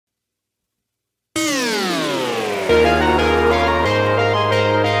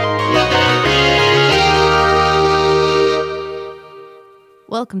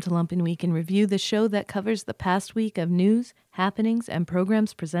Welcome to Lumpen Week in Review, the show that covers the past week of news, happenings, and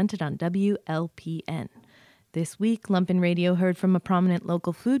programs presented on WLPN. This week, Lumpen Radio heard from a prominent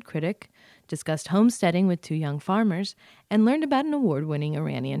local food critic, discussed homesteading with two young farmers, and learned about an award-winning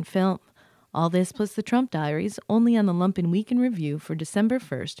Iranian film. All this plus the Trump Diaries, only on the Lumpen Week in Review for December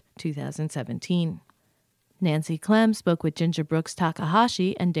 1st, 2017. Nancy Clem spoke with Ginger Brooks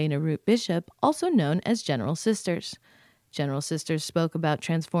Takahashi and Dana Root Bishop, also known as General Sisters. General Sisters spoke about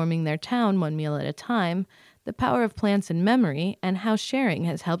transforming their town one meal at a time, the power of plants and memory, and how sharing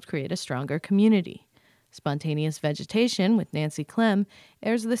has helped create a stronger community. Spontaneous Vegetation with Nancy Clem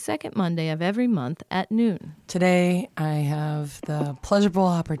airs the second Monday of every month at noon. Today, I have the pleasurable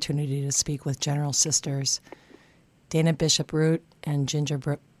opportunity to speak with General Sisters, Dana Bishop Root and Ginger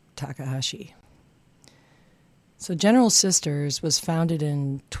Brooks Takahashi. So General Sisters was founded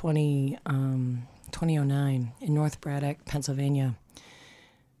in 2009 in North Braddock, Pennsylvania.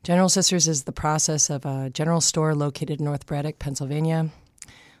 General Sisters is the process of a general store located in North Braddock, Pennsylvania.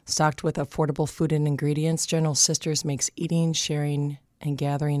 Stocked with affordable food and ingredients, General Sisters makes eating, sharing, and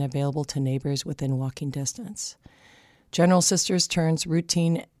gathering available to neighbors within walking distance. General Sisters turns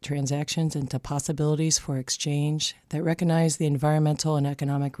routine transactions into possibilities for exchange that recognize the environmental and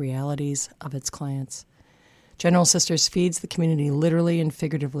economic realities of its clients. General Sisters feeds the community literally and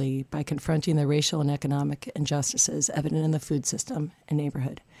figuratively by confronting the racial and economic injustices evident in the food system and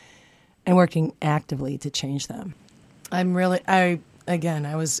neighborhood and working actively to change them. I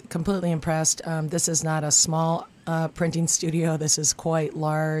was completely impressed. This is not a small printing studio. This is quite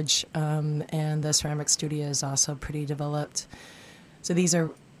large, and the ceramic studio is also pretty developed. So these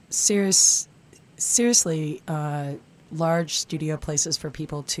are seriously large studio places for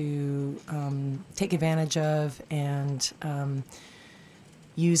people to take advantage of and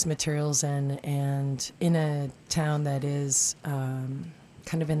use materials and in a town that is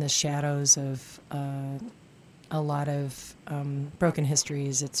kind of in the shadows of a lot of broken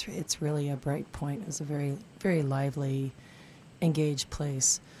histories. It's really a bright point. It's a very, very lively, engaged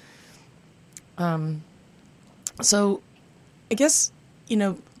place. So I guess,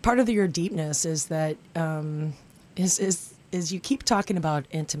 part of your deepness is that is you keep talking about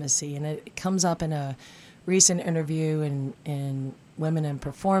intimacy, and it comes up in a recent interview in Women in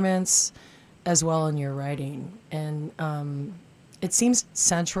Performance, as well in your writing. And it seems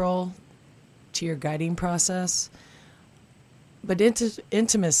central to your guiding process, but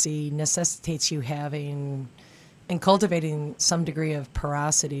intimacy necessitates you having and cultivating some degree of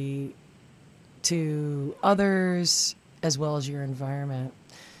porosity to others as well as your environment.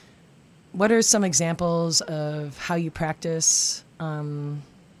 What are some examples of how you practice or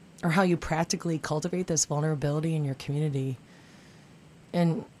how you practically cultivate this vulnerability in your community?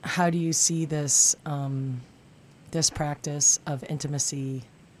 And how do you see this this practice of intimacy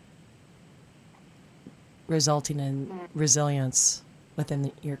resulting in resilience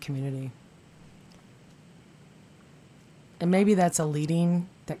within your community? And maybe that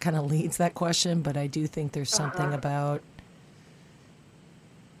kind of leads that question, but I do think there's something about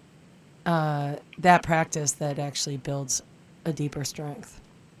that practice that actually builds a deeper strength.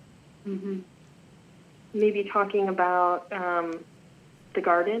 Mm-hmm. Maybe talking about the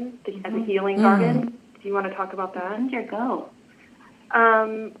garden, as a healing garden. Do you want to talk about that? Sure, go.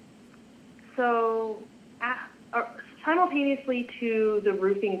 Simultaneously to the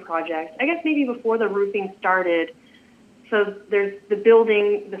roofing project, I guess maybe before the roofing started, so there's the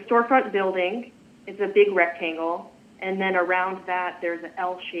building, the storefront building is a big rectangle, and then around that there's an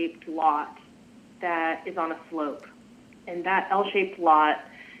L-shaped lot that is on a slope. And that L-shaped lot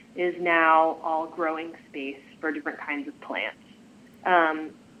is now all growing space for different kinds of plants.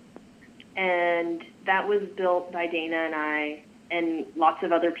 And that was built by Dana and I and lots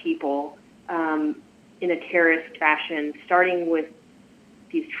of other people in a terraced fashion, starting with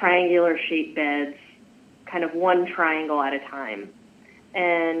these triangular shaped beds, kind of one triangle at a time.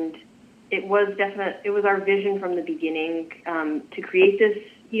 And it was our vision from the beginning to create this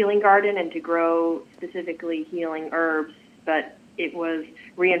healing garden and to grow specifically healing herbs, but it was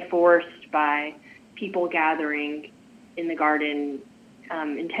reinforced by people gathering in the garden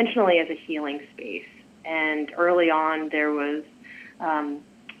intentionally as a healing space. And early on, there was a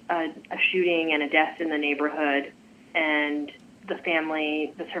shooting and a death in the neighborhood, and the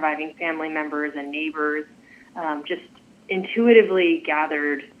surviving family members and neighbors just intuitively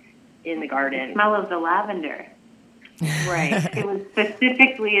gathered in the garden. The smell of the lavender. Right. It was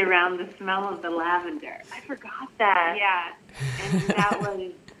specifically around the smell of the lavender. I forgot that. Yeah. And that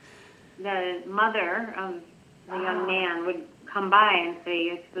was the mother of the young man would come by and say,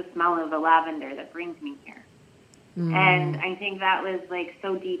 it's the smell of the lavender that brings me here. And I think that was like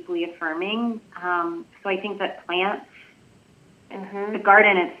so deeply affirming. So I think that plants, the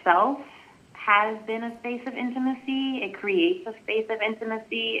garden itself, has been a space of intimacy. It creates a space of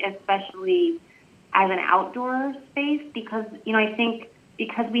intimacy, especially as an outdoor space, because, you know, I think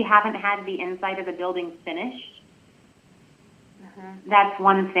because we haven't had the inside of the building finished, that's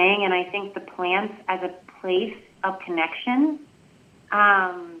one thing. And I think the plants as a place of connection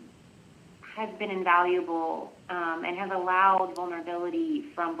has been invaluable and has allowed vulnerability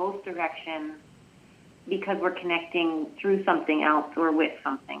from both directions because we're connecting through something else or with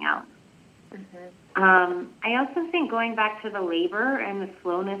something else. I also think going back to the labor and the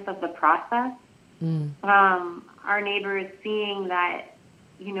slowness of the process, our neighbor is seeing that,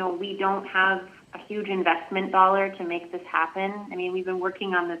 you know, we don't have a huge investment dollar to make this happen. I mean, we've been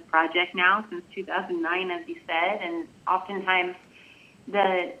working on this project now since 2009, as you said, and oftentimes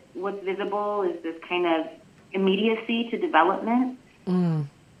what's visible is this kind of immediacy to development.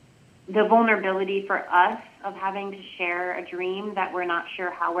 The vulnerability for us of having to share a dream that we're not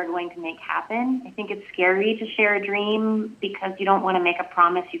sure how we're going to make happen. I think it's scary to share a dream because you don't want to make a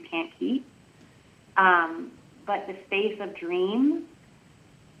promise you can't keep. But the space of dreams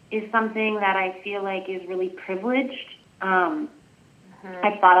is something that I feel like is really privileged.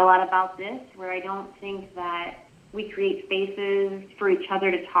 I've thought a lot about this, where I don't think that we create spaces for each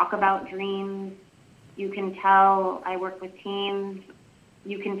other to talk about dreams. You can tell, I work with teams,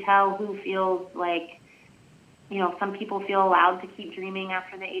 you can tell who feels like, you know, some people feel allowed to keep dreaming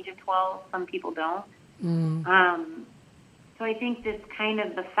after the age of 12, some people don't. So I think this kind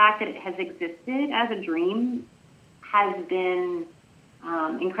of, the fact that it has existed as a dream has been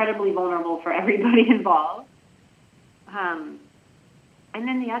incredibly vulnerable for everybody involved. And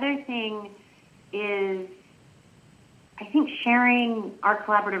then the other thing is, I think sharing our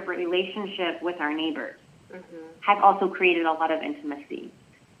collaborative relationship with our neighbors has also created a lot of intimacy.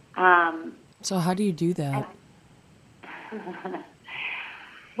 So how do you do that?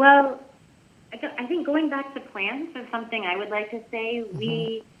 Well, I think going back to plants is something I would like to say.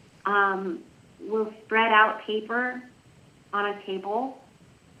 We will spread out paper on a table,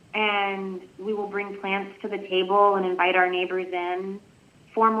 and we will bring plants to the table and invite our neighbors in,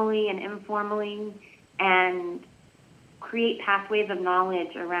 formally and informally, and create pathways of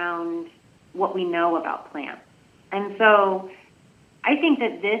knowledge around what we know about plants. And so I think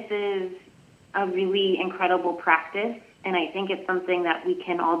that this is a really incredible practice, and I think it's something that we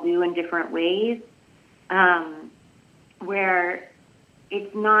can all do in different ways, where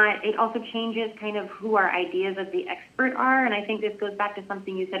it also changes kind of who our ideas of the expert are. And I think this goes back to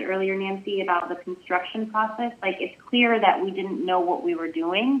something you said earlier, Nancy, about the construction process. Like, it's clear that we didn't know what we were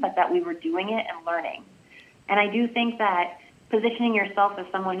doing, but that we were doing it and learning. And I do think that positioning yourself as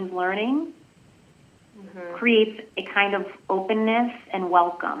someone who's learning creates a kind of openness and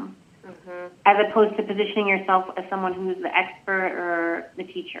welcome, as opposed to positioning yourself as someone who's the expert or the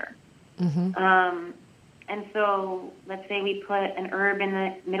teacher. And so let's say we put an herb in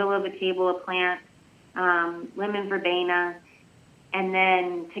the middle of the table, a plant, lemon verbena, and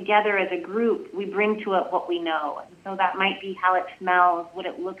then together as a group, we bring to it what we know. And so that might be how it smells, what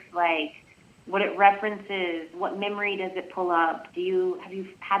it looks like, what it references, what memory does it pull up? Have you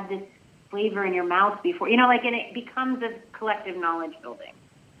had this flavor in your mouth before? You know, like, and it becomes a collective knowledge building.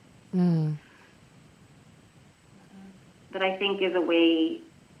 That I think is a way,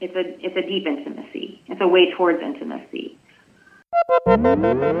 it's a deep intimacy. It's a way towards intimacy. 1, 2,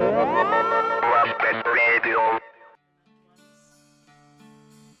 3,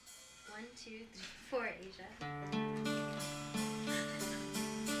 4, Asia.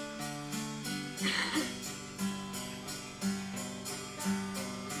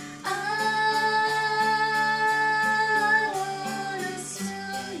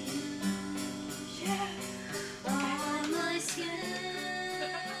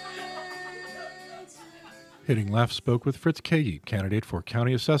 Hitting Left spoke with Fritz Kagi, candidate for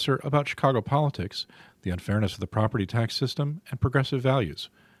county assessor, about Chicago politics, the unfairness of the property tax system, and progressive values.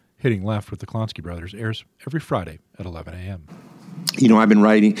 Hitting Left with the Klonsky Brothers airs every Friday at 11 a.m. You know, I've been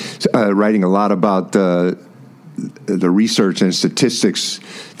writing a lot about the research and statistics,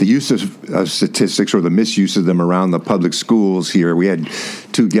 the use of statistics or the misuse of them around the public schools here. We had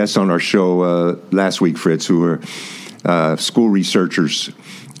 2 guests on our show last week, Fritz, who were school researchers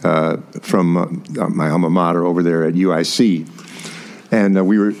from my alma mater over there at UIC, and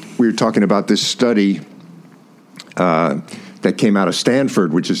we were talking about this study that came out of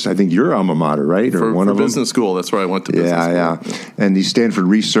Stanford, which is, I think, your alma mater, right? Or one of them? Business school. That's where I went to business school. Yeah. And these Stanford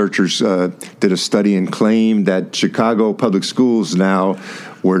researchers did a study and claimed that Chicago public schools now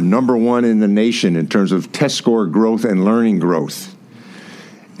we're number one in the nation in terms of test score growth and learning growth.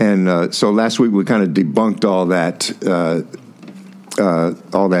 And so last week we kind of debunked all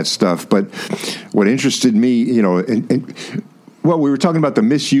that stuff. But what interested me, well, we were talking about the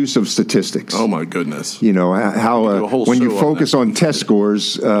misuse of statistics. Oh my goodness! How when you focus on test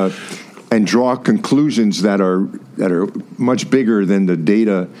scores and draw conclusions that are much bigger than the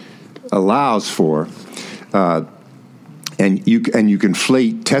data allows for, and you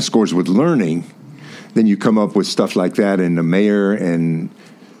conflate test scores with learning, then you come up with stuff like that. And the mayor and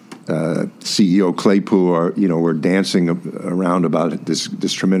CEO Claypool were dancing around about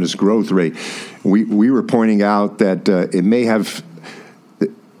this tremendous growth rate. We were pointing out that it may have,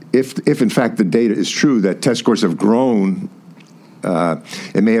 if in fact the data is true that test scores have grown,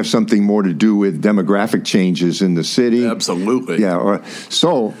 it may have something more to do with demographic changes in the city. Absolutely. Yeah.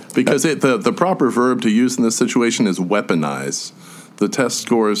 Because the proper verb to use in this situation is weaponize. The test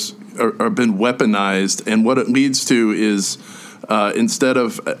scores are been weaponized, and what it leads to is instead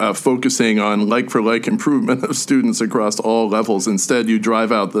of focusing on like-for-like improvement of students across all levels, instead you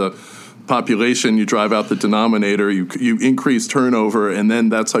drive out the population, you drive out the denominator, you increase turnover, and then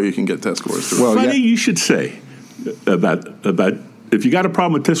that's how you can get test scores. Funny you should say about if you got a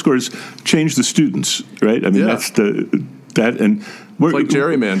problem with test scores, change the students, right? I mean, that's and we're like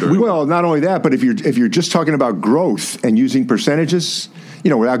gerrymandering. Well, not only that, but if you're just talking about growth and using percentages,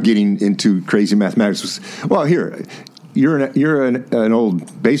 without getting into crazy mathematics. Well, here. You're an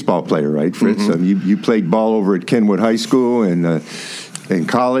old baseball player, right, Fritz? Mm-hmm. You played ball over at Kenwood High School and in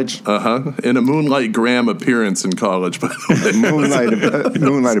college. In a Moonlight Graham appearance in college, by the way.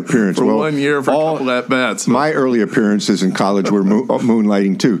 Moonlight appearance. For 1 year for a couple at bats. My early appearances in college were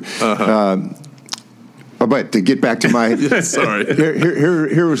moonlighting too. But to get back to my sorry,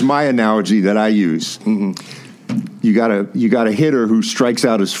 here was my analogy that I use. Mm-hmm. You got a hitter who strikes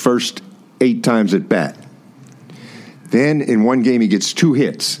out his first 8 times at bat. Then in one game he gets 2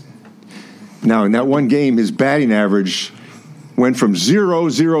 hits. Now in that one game his batting average went from 0,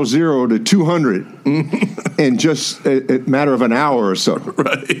 0, 0 to 200 in just a matter of an hour or so.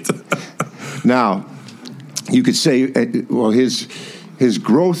 Right. Now you could say, well, his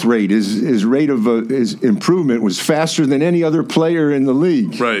growth rate, his rate of his improvement was faster than any other player in the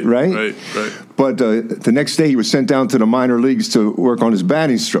league. Right. But the next day he was sent down to the minor leagues to work on his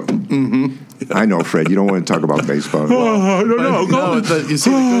batting stroke. Mm-hmm. I know, Fred. You don't want to talk about baseball. No. You see,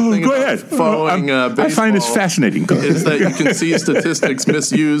 the good thing about following baseball, I find this fascinating. Is that you can see statistics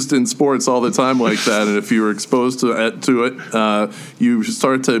misused in sports all the time like that, and if you're exposed to it, you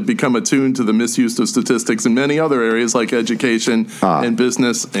start to become attuned to the misuse of statistics in many other areas like education and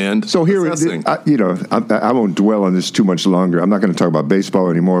business and so here, assessing. I won't dwell on this too much longer. I'm not going to talk about baseball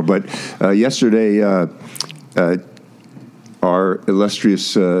anymore. But yesterday, our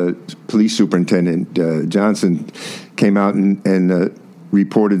illustrious police superintendent, Johnson, came out and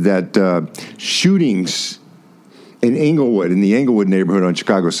reported that shootings in Englewood, in the Englewood neighborhood on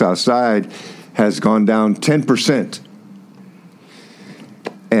Chicago's South Side, has gone down 10%.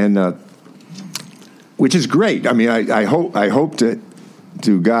 And which is great. I mean, I hope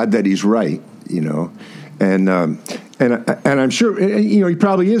to God that he's right, And I'm sure, he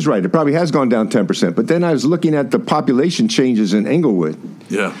probably is right. It probably has gone down 10%. But then I was looking at the population changes in Englewood.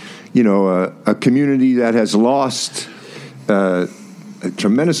 Yeah. A community that has lost a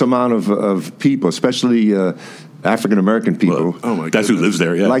tremendous amount of people, especially African-American people. Well, oh, my goodness. That's who lives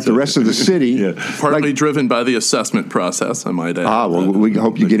there, yeah. Like the rest of the city. Partly driven by the assessment process, I might add. We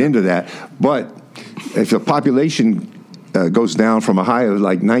hope you get into that. But if the population goes down from a high of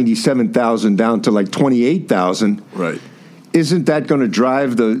like 97,000 down to like 28,000. Right. Isn't that going to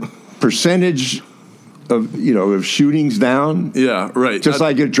drive the percentage of shootings down? Yeah, right. Just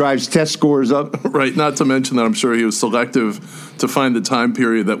like it drives test scores up? Right. Not to mention that I'm sure he was selective to find the time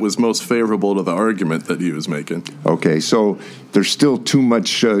period that was most favorable to the argument that he was making. Okay, so there's still too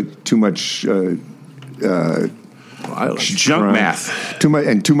much junk math, too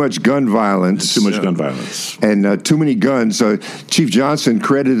much gun violence, and too many guns. Chief Johnson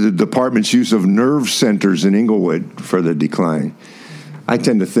credited the department's use of nerve centers in Englewood for the decline. I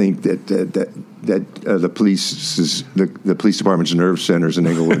tend to think that the police department's nerve centers in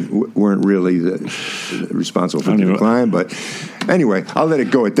Englewood weren't really responsible for the decline. But anyway, I'll let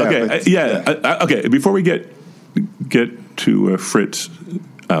it go at that. Okay, okay. Before we get to Fritz.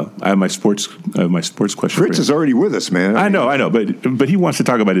 I have my sports question. Fritz is already with us, man. I know, but he wants to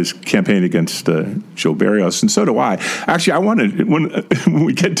talk about his campaign against Joe Barrios, and so do I. Actually, I wanted when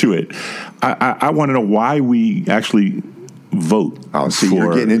we get to it, I want to know why we actually vote. Oh, see,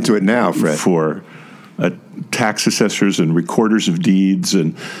 you're getting into it now, Fred. For a tax assessors and recorders of deeds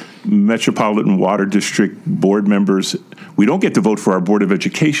and Metropolitan Water District board members. We don't get to vote for our Board of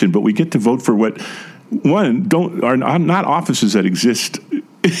Education, but we get to vote for what are not offices that exist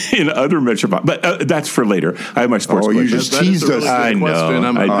in other metropolitan. But that's for later. I have my sports question. You just teased us. I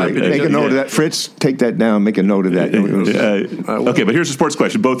know. Make a note of that. Fritz, take that down. Make a note of that. Okay, but here's a sports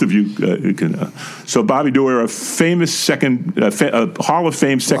question. Both of you can. So Bobby Doerr, a famous Hall of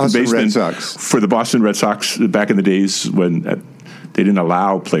Fame second baseman for the Boston Red Sox back in the days when they didn't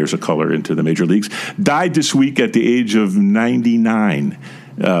allow players of color into the major leagues, died this week at the age of 99.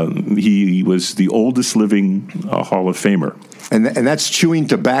 He was the oldest living Hall of Famer. And that's chewing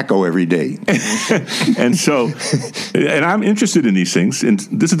tobacco every day. And I'm interested in these things. And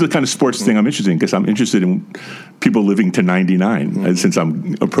this is the kind of sports thing I'm interested in, because I'm interested in people living to 99 since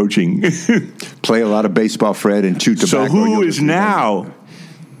I'm approaching. Play a lot of baseball, Fred, and chew tobacco. So who is now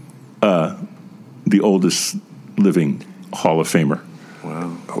the oldest living Hall of Famer?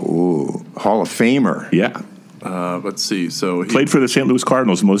 Wow. Oh, Hall of Famer. Yeah. Let's see. So he played for the St. Louis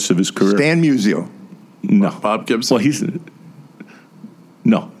Cardinals most of his career. Stan Musial. No. Bob Gibson. Well,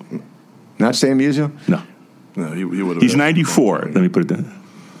 no. Not Stan Musial? No. No, he would have. He's 94. Let me put it down.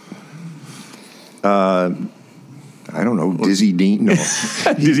 I don't know. Dizzy Dean? No.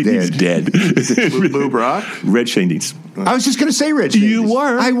 He's dead. Lou Brock? Red Shane-Deans. I was just going to say Red Shane-Deans. You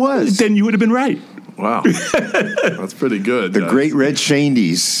were? I was. Then you would have been right. Wow. That's pretty good. The great Red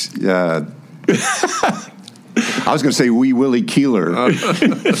Shane-Deans. I was going to say Wee Willie Keeler.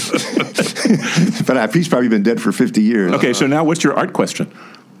 But he's probably been dead for 50 years. Okay, so now what's your art question?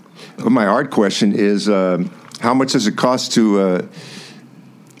 Well, my art question is how much does it cost to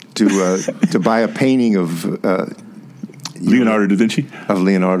buy a painting of Leonardo da Vinci? Of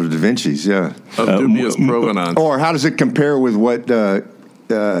Leonardo da Vinci's, yeah. Of dubious provenance. Or how does it compare with what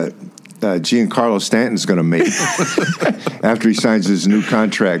Giancarlo Stanton's going to make after he signs his new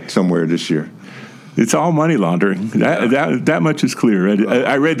contract somewhere this year? It's all money laundering. That much is clear.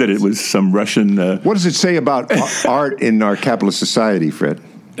 I read that it was some Russian... what does it say about art in our capitalist society, Fred?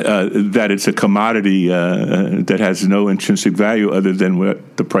 That it's a commodity that has no intrinsic value other than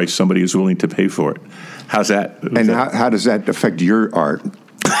what the price somebody is willing to pay for it. How's that? How does that affect your art?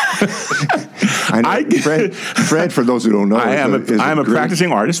 I know, Fred, for those who don't know, I'm a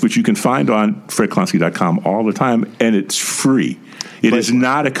practicing artist, which you can find on fredklonsky.com all the time, and it's free. It is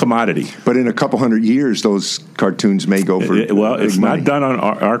not a commodity. But in a couple hundred years, those cartoons may go for it's money. Not done on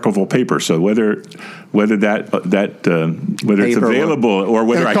archival paper. So whether it's available or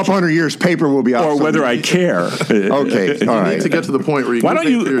whether in a couple hundred years, paper will be out. Or whether I care. Okay, all right. Need to get to the point where why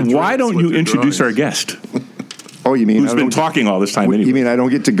don't you introduce our guest? Oh, you mean who's been talking all this time? Anyway. You mean I don't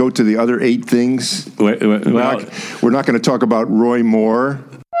get to go to the other 8 things? Well, we're not going to talk about Roy Moore.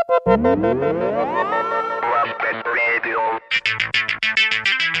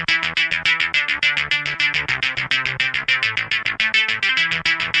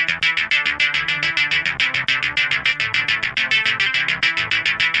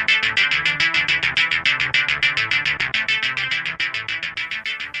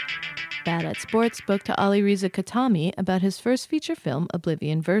 Bad at Sports spoke to Ali Riza Khatami about his first feature film,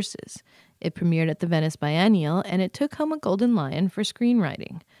 Oblivion Versus. It premiered at the Venice Biennial, and it took home a Golden Lion for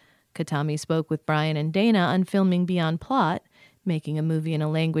screenwriting. Khatami spoke with Brian and Dana on filming Beyond Plot, making a movie in a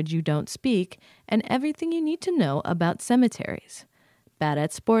language you don't speak, and everything you need to know about cemeteries. Bad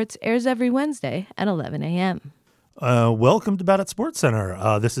at Sports airs every Wednesday at 11 a.m. Welcome to Bad at Sports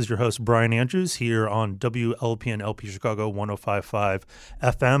Center. This is your host, Brian Andrews, here on WLPN LP Chicago 105.5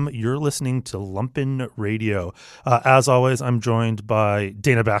 FM. You're listening to Lumpen Radio. As always, I'm joined by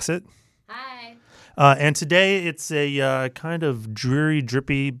Dana Bassett. Hi. And today it's a kind of dreary,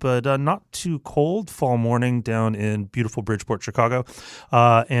 drippy, but not too cold fall morning down in beautiful Bridgeport, Chicago.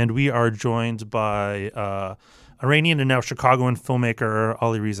 And we are joined by Iranian and now Chicagoan filmmaker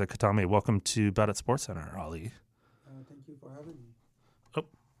Ali Riza Khatami. Welcome to Bad at Sports Center, Ali.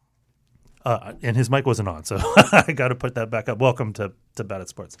 And his mic wasn't on, so I got to put that back up. Welcome to Bad at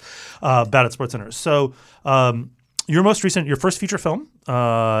Sports, Bad at Sports Center. So your first feature film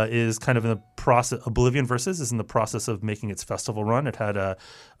is kind of in the process. Oblivion Versus is in the process of making its festival run. It had a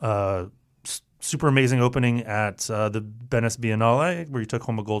super amazing opening at the Venice Biennale, where you took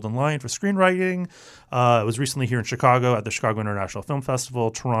home a Golden Lion for screenwriting. It was recently here in Chicago at the Chicago International Film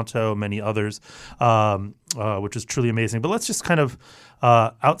Festival, Toronto, many others, which is truly amazing. But let's just kind of,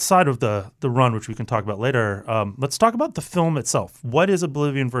 outside of the run, which we can talk about later, let's talk about the film itself. What is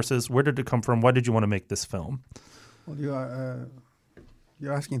Oblivion Versus? Where did it come from? Why did you want to make this film? Well,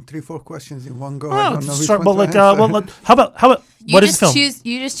 You're asking 3-4 questions in one go. Oh, I don't know which start, one well, to like, answer. how about what is film?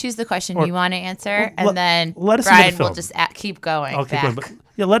 You just choose the question Or- you want to answer, well, and then let us into the Brian will film. just keep going. I'll keep back. going, but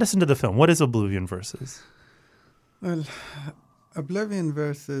yeah, let us into the film. What is Oblivion Versus? Well, Oblivion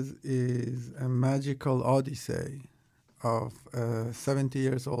Versus is a magical odyssey of a 70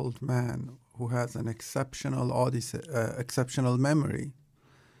 years old man who has an exceptional memory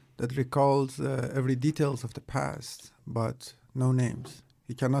that recalls every details of the past, but no names.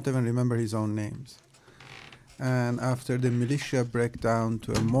 He cannot even remember his own names. And after the militia break down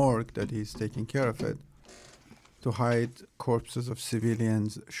to a morgue that he's taking care of it, to hide corpses of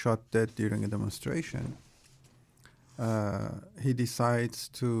civilians shot dead during a demonstration, he decides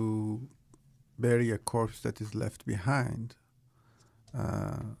to bury a corpse that is left behind.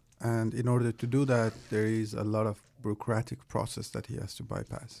 And in order to do that, there is a lot of bureaucratic process that he has to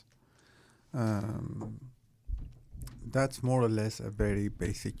bypass. That's more or less a very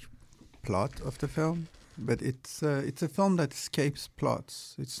basic plot of the film, but it's a film that escapes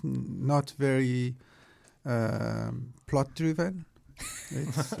plots. It's not very plot-driven.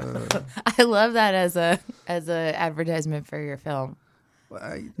 It's, I love that as a advertisement for your film.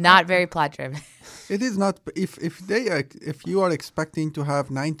 Not very plot driven. It is not. If you are expecting to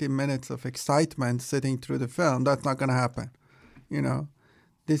have 90 minutes of excitement sitting through the film, that's not going to happen. You know,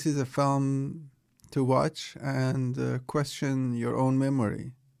 this is a film to watch and question your own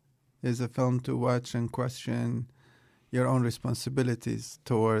memory. It's a film to watch and question your own responsibilities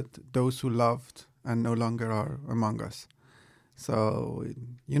toward those who loved and no longer are among us. So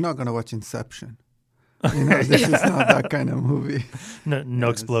you're not going to watch Inception. You know, this is not that kind of movie. No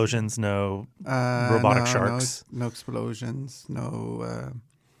explosions, no robotic sharks. No explosions, no.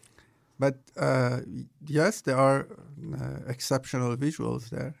 But yes, there are exceptional visuals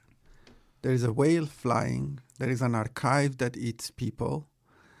there. There is a whale flying. There is an archive that eats people.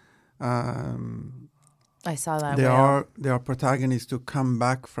 I saw that. There are protagonists who come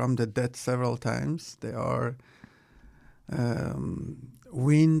back from the dead several times. There are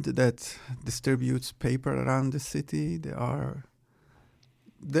wind that distributes paper around the city. There are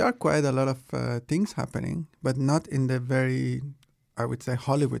quite a lot of things happening, but not in the very, I would say,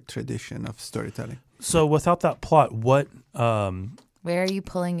 Hollywood tradition of storytelling. So without that plot, what? Where are you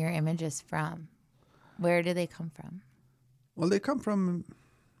pulling your images from? Where do they come from? Well, they come from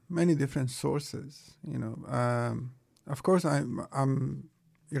many different sources. You know, of course, I'm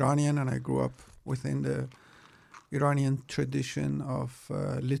Iranian, and I grew up within the Iranian tradition of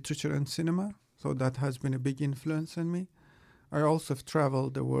literature and cinema, so that has been a big influence on me. I also have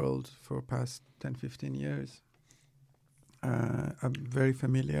traveled the world for past 10, 15 years. I'm very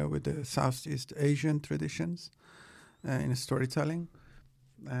familiar with the Southeast Asian traditions in storytelling.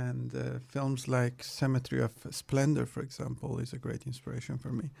 And films like Cemetery of Splendor, for example, is a great inspiration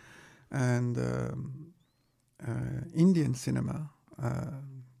for me. And Indian cinema,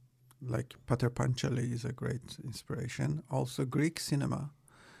 like Pater Panchali, is a great inspiration. Also Greek cinema,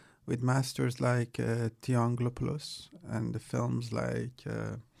 with masters like Theoglopoulos, and the films like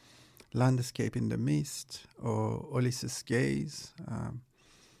Landscape in the Mist or Ulysses Gaze.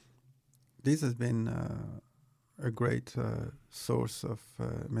 This has been a great source of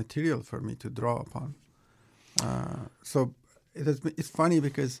material for me to draw upon. So it's funny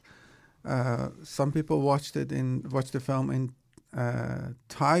because some people watched the film in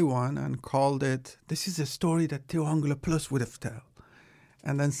Taiwan and called it, this is a story that Theoglopoulos would have told.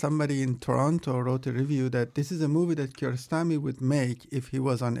 And then somebody in Toronto wrote a review that this is a movie that Kiarostami would make if he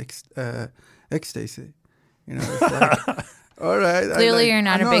was on ecstasy. You know, it's like, all right. Clearly, you're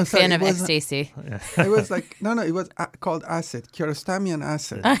not a big fan of ecstasy. It was like, no, it was called acid, Kiarostamian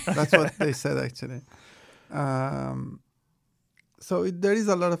acid. That's what they said, actually. So there is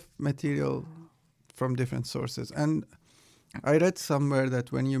a lot of material from different sources. And I read somewhere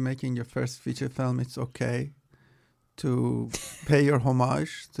that when you're making your first feature film, it's okay to pay your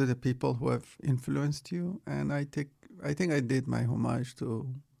homage to the people who have influenced you. And I think I did my homage to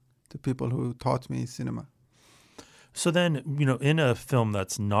people who taught me cinema. So then, you know, in a film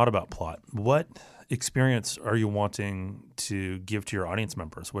that's not about plot, what experience are you wanting to give to your audience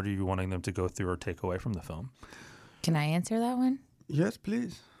members? What are you wanting them to go through or take away from the film? Can I answer that one? Yes,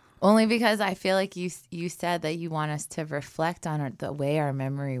 please. Only because I feel like you said that you want us to reflect on the way our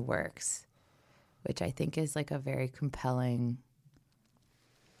memory works, which I think is like a very compelling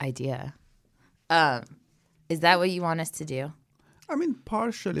idea. Is that what you want us to do? I mean,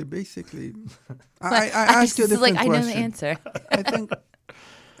 partially, basically. I asked you a different question. I know the answer. I think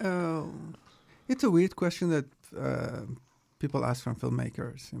it's a weird question that people ask from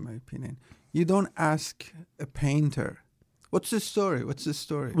filmmakers, in my opinion. You don't ask a painter What's the story? What's the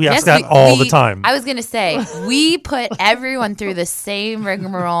story? We ask that all the time. I was going to say, we put everyone through the same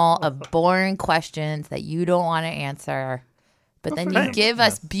rigmarole of boring questions that you don't want to answer. But then you give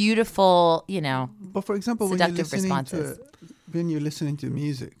us beautiful, But for example, seductive responses. When you're listening to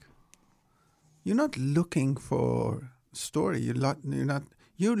music, you're not looking for story.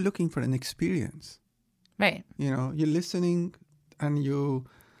 You're looking for an experience. Right. You're listening and you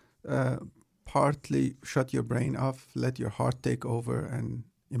partly shut your brain off, let your heart take over and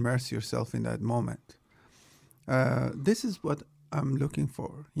immerse yourself in that moment. This is what I'm looking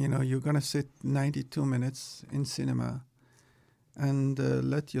for. You're going to sit 92 minutes in cinema and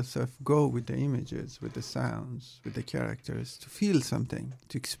let yourself go with the images, with the sounds, with the characters, to feel something,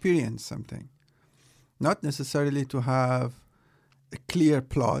 to experience something. Not necessarily to have a clear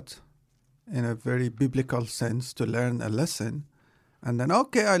plot in a very biblical sense to learn a lesson, and then,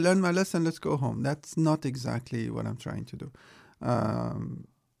 okay, I learned my lesson, let's go home. That's not exactly what I'm trying to do.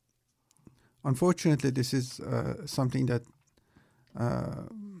 Unfortunately, this is something that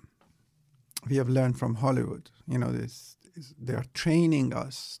we have learned from Hollywood. They are training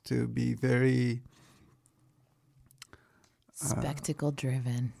us to be very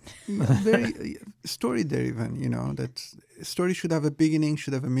spectacle-driven, very story-driven. That story should have a beginning,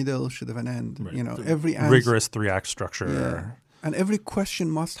 should have a middle, should have an end. Right. Every answer, rigorous 3-act structure. Yeah. And every question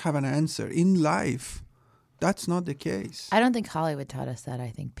must have an answer. In life, that's not the case. I don't think Hollywood taught us that. I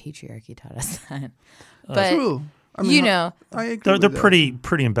think patriarchy taught us that. But true. I agree. They're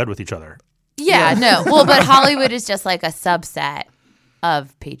pretty in bed with each other. Yeah, no. Well, but Hollywood is just like a subset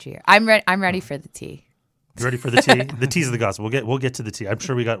of patriarchy. I'm ready for the tea. You ready for the tea? The tea's of the gospel. We'll get to the tea. I'm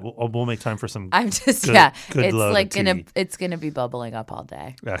sure we'll make time for some. I'm just good it's like tea. gonna be bubbling up all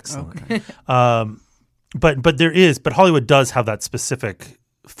day. Excellent. Okay. But Hollywood does have that specific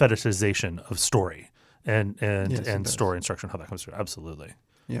fetishization of story and story instruction, how that comes through. Absolutely.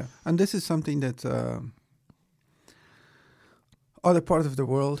 Yeah, and this is something that other parts of the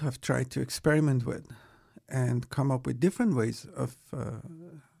world have tried to experiment with and come up with different ways of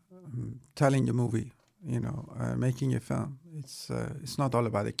telling a movie. Making a film. It's not all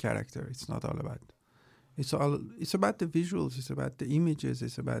about the character. It's not all about. It's about the visuals. It's about the images.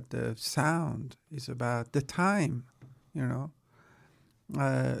 It's about the sound. It's about the time.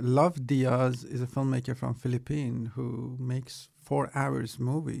 Love Diaz is a filmmaker from Philippines who makes 4 hours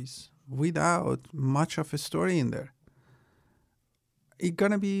movies without much of a story in there. It's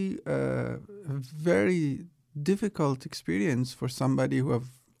gonna be a very difficult experience for somebody who have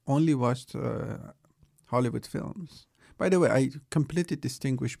only watched Hollywood films. By the way, I completely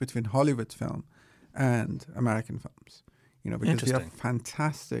distinguish between Hollywood film and American films. Because we have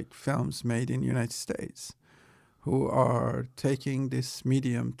fantastic films made in the United States who are taking this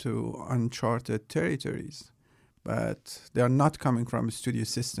medium to uncharted territories, but they are not coming from studio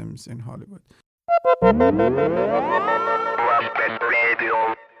systems in Hollywood.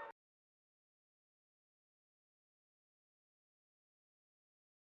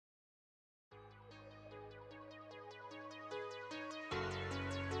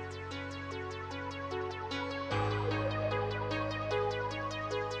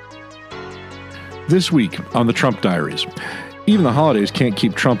 This week on the Trump Diaries, even the holidays can't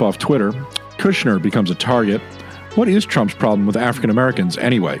keep Trump off Twitter. Kushner becomes a target. What is Trump's problem with African Americans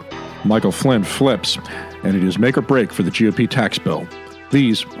anyway? Michael Flynn flips, and it is make or break for the GOP tax bill.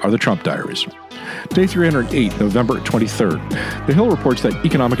 These are the Trump Diaries. Day 308, November 23rd. The Hill reports that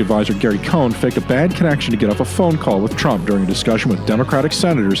economic advisor Gary Cohn faked a bad connection to get off a phone call with Trump during a discussion with Democratic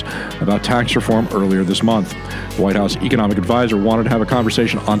senators about tax reform earlier this month. The White House economic advisor wanted to have a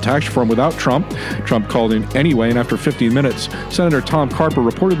conversation on tax reform without Trump. Trump called in anyway, and after 15 minutes, Senator Tom Carper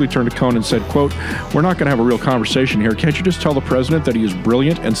reportedly turned to Cohn and said, quote, "We're not going to have a real conversation here. Can't you just tell the president that he is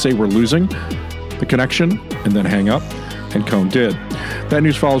brilliant and say we're losing the connection and then hang up?" And Cohn did. That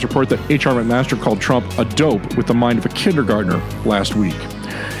news follows a report that H.R. McMaster called Trump a dope with the mind of a kindergartner last week.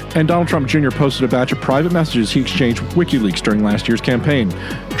 And Donald Trump Jr. posted a batch of private messages he exchanged with WikiLeaks during last year's campaign.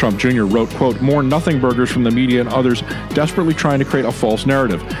 Trump Jr. wrote, quote, "More nothing burgers from the media and others desperately trying to create a false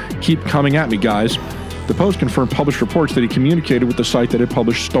narrative. Keep coming at me, guys." The Post confirmed published reports that he communicated with the site that had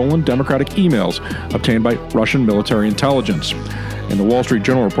published stolen Democratic emails obtained by Russian military intelligence. And the Wall Street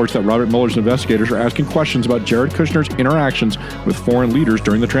Journal reports that Robert Mueller's investigators are asking questions about Jared Kushner's interactions with foreign leaders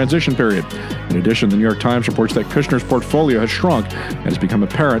during the transition period. In addition, the New York Times reports that Kushner's portfolio has shrunk and it's become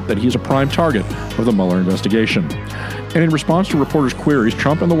apparent that he is a prime target of the Mueller investigation. And in response to reporters' queries,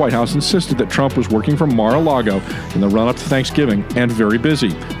 Trump and the White House insisted that Trump was working from Mar-a-Lago in the run-up to Thanksgiving and very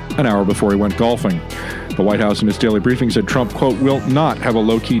busy, an hour before he went golfing. The White House in its daily briefing said Trump, quote, "will not have a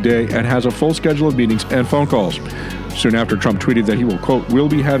low-key day and has a full schedule of meetings and phone calls." Soon after, Trump tweeted that he will, quote, will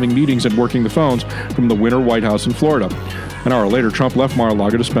be having meetings and working the phones from the Winter White House in Florida. An hour later, Trump left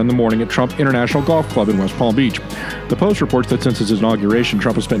Mar-a-Lago to spend the morning at Trump International Golf Club in West Palm Beach. The Post reports that since his inauguration,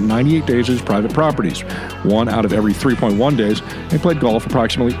 Trump has spent 98 days at his private properties. 1 out of every 3.1 days, he played golf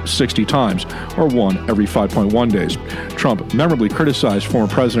approximately 60 times, or 1 every 5.1 days. Trump memorably criticized former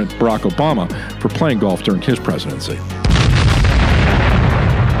President Barack Obama for playing golf during his presidency.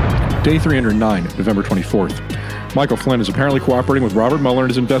 Day 309, November 24th. Michael Flynn is apparently cooperating with Robert Mueller in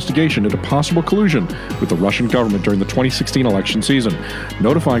his investigation into possible collusion with the Russian government during the 2016 election season,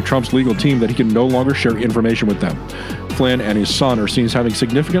 notifying Trump's legal team that he can no longer share information with them. Flynn and his son are seen as having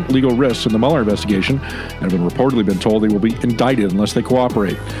significant legal risks in the Mueller investigation and have reportedly been told they will be indicted unless they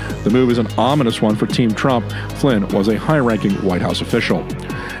cooperate. The move is an ominous one for Team Trump. Flynn was a high-ranking White House official.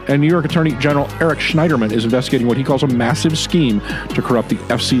 And New York Attorney General Eric Schneiderman is investigating what he calls a massive scheme to corrupt the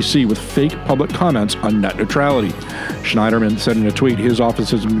FCC with fake public comments on net neutrality. Schneiderman said in a tweet his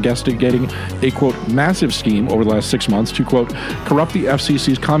office is investigating a, quote, massive scheme over the last 6 months to, quote, corrupt the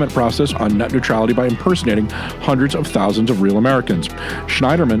FCC's comment process on net neutrality by impersonating hundreds of thousands of real Americans.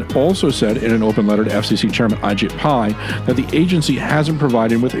 Schneiderman also said in an open letter to FCC Chairman Ajit Pai that the agency hasn't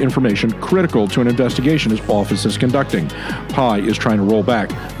provided him with information critical to an investigation his office is conducting. Pai is trying to roll back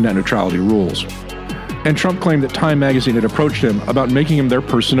net neutrality rules. And Trump claimed that Time magazine had approached him about making him their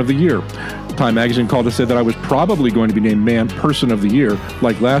Person of the Year. Time magazine called to say that I was probably going to be named Man Person of the Year,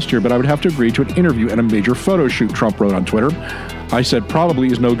 like last year, but I would have to agree to an interview and a major photo shoot, Trump wrote on Twitter. I said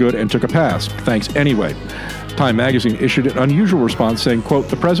probably is no good and took a pass. Thanks anyway. Time magazine issued an unusual response saying, quote,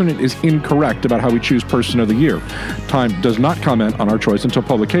 the president is incorrect about how we choose Person of the Year. Time does not comment on our choice until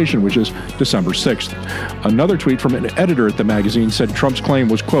publication, which is December 6th. Another tweet from an editor at the magazine said Trump's claim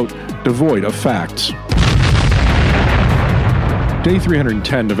was, quote, devoid of facts. Day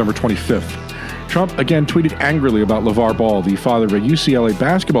 310, November 25th. Trump again tweeted angrily about LeVar Ball, the father of a UCLA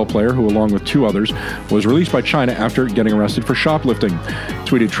basketball player who, along with 2 others, was released by China after getting arrested for shoplifting.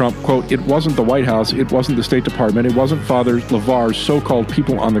 Tweeted Trump, quote, it wasn't the White House, it wasn't the State Department, it wasn't Father LeVar's so-called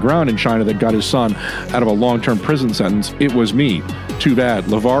people on the ground in China that got his son out of a long-term prison sentence. It was me. Too bad.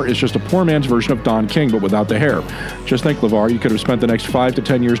 LeVar is just a poor man's version of Don King, but without the hair. Just think, LeVar, you could have spent the next 5 to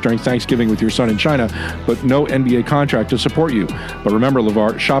 10 years during Thanksgiving with your son in China, but no NBA contract to support you. But remember,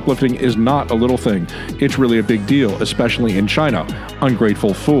 LeVar, shoplifting is not a little thing. It's really a big deal, especially in China.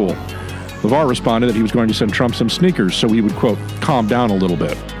 Ungrateful fool. LeVar responded that he was going to send Trump some sneakers so he would, quote, calm down a little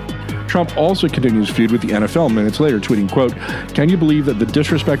bit. Trump also continues his feud with the NFL minutes later, tweeting, quote, can you believe that the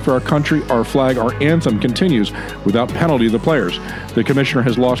disrespect for our country, our flag, our anthem continues without penalty to the players? The commissioner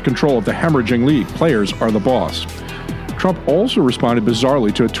has lost control of the hemorrhaging league. Players are the boss. Trump also responded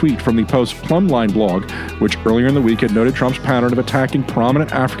bizarrely to a tweet from the Post's Plumline blog, which earlier in the week had noted Trump's pattern of attacking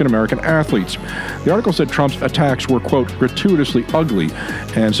prominent African-American athletes. The article said Trump's attacks were, quote, gratuitously ugly,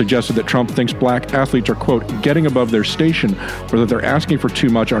 and suggested that Trump thinks black athletes are, quote, getting above their station, or that they're asking for too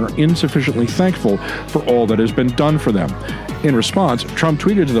much and are insufficiently thankful for all that has been done for them. In response, Trump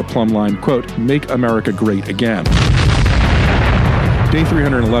tweeted to the Plumline, quote, make America great again. Day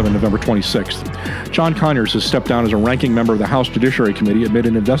 311, November 26th. John Conyers has stepped down as a ranking member of the House Judiciary Committee amid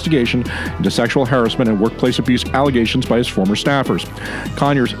an investigation into sexual harassment and workplace abuse allegations by his former staffers.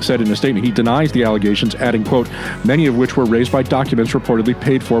 Conyers said in a statement he denies the allegations, adding, quote, many of which were raised by documents reportedly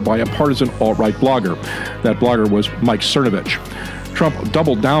paid for by a partisan alt-right blogger. That blogger was Mike Cernovich. Trump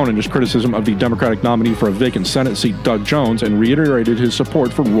doubled down in his criticism of the Democratic nominee for a vacant Senate seat, Doug Jones, and reiterated his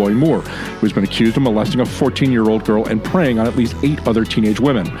support for Roy Moore, who's been accused of molesting a 14-year-old girl and preying on at least 8 other teenage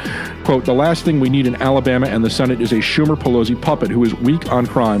women. Quote, the last thing we need in Alabama and the Senate is a Schumer-Pelosi puppet who is weak on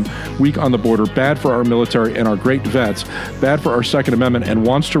crime, weak on the border, bad for our military and our great vets, bad for our Second Amendment, and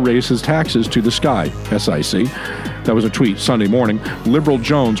wants to raise his taxes to the sky, SIC. That was a tweet Sunday morning. Liberal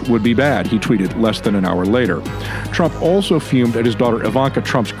Jones would be bad, he tweeted less than an hour later. Trump also fumed at his daughter Ivanka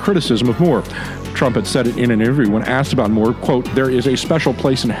Trump's criticism of Moore. Trump had said it in an interview when asked about Moore, quote, there is a special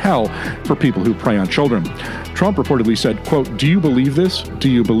place in hell for people who prey on children. Trump reportedly said, quote, do you believe this? Do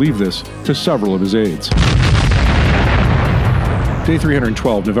you believe this? To several of his aides. Day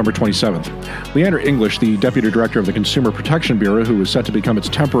 312, November 27th. Leander English, the Deputy Director of the Consumer Protection Bureau, who is set to become its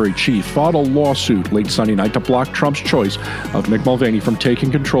temporary chief, filed a lawsuit late Sunday night to block Trump's choice of Mick Mulvaney from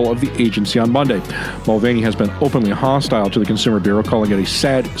taking control of the agency on Monday. Mulvaney has been openly hostile to the Consumer Bureau, calling it a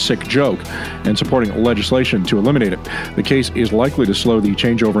sad, sick joke, and supporting legislation to eliminate it. The case is likely to slow the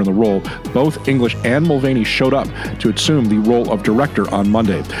changeover in the role. Both English and Mulvaney showed up to assume the role of director on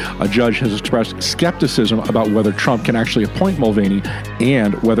Monday. A judge has expressed skepticism about whether Trump can actually appoint Mulvaney presidency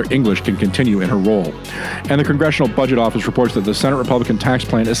and whether English can continue in her role. And the Congressional Budget Office reports that the Senate Republican tax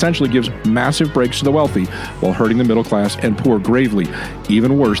plan essentially gives massive breaks to the wealthy while hurting the middle class and poor gravely,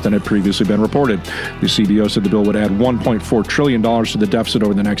 even worse than had previously been reported. The CBO said the bill would add $1.4 trillion to the deficit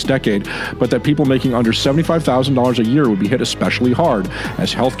over the next decade, but that people making under $75,000 a year would be hit especially hard,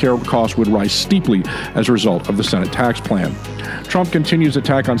 as health care costs would rise steeply as a result of the Senate tax plan. Trump continues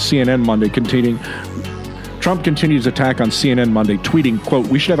attack on CNN Monday, tweeting, quote,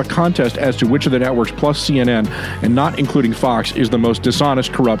 "We should have a contest as to which of the networks plus CNN, and not including Fox, is the most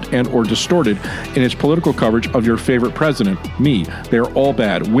dishonest, corrupt, and or distorted in its political coverage of your favorite president, me. They are all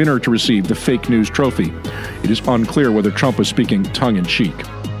bad. Winner to receive the fake news trophy." It is unclear whether Trump was speaking tongue-in-cheek.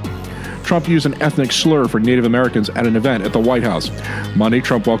 Trump used an ethnic slur for Native Americans at an event at the White House. Monday,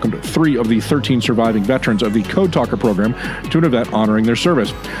 Trump welcomed 3 of the 13 surviving veterans of the Code Talker program to an event honoring their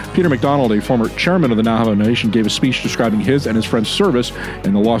service. Peter McDonald, a former chairman of the Navajo Nation, gave a speech describing his and his friends' service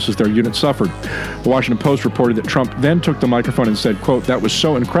and the losses their unit suffered. The Washington Post reported that Trump then took the microphone and said, quote, "That was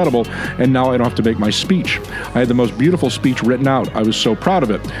so incredible, and now I don't have to make my speech. I had the most beautiful speech written out. I was so proud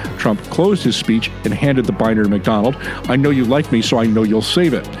of it." Trump closed his speech and handed the binder to McDonald. "I know you like me, so I know you'll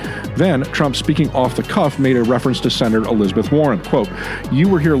save it." Then, Trump, speaking off the cuff, made a reference to Senator Elizabeth Warren. Quote, "You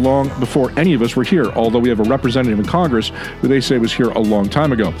were here long before any of us were here, although we have a representative in Congress who they say was here a long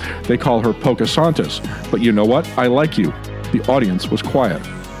time ago. They call her Pocahontas. But you know what? I like you." The audience was quiet.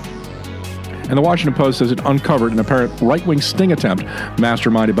 And the Washington Post says it uncovered an apparent right-wing sting attempt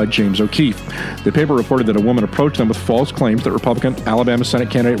masterminded by James O'Keefe. The paper reported that a woman approached them with false claims that Republican Alabama Senate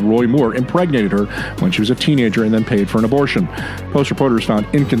candidate Roy Moore impregnated her when she was a teenager and then paid for an abortion. Post reporters found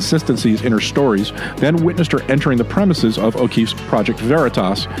inconsistencies in her stories, then witnessed her entering the premises of O'Keefe's Project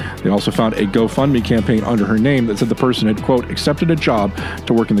Veritas. They also found a GoFundMe campaign under her name that said the person had, quote, "accepted a job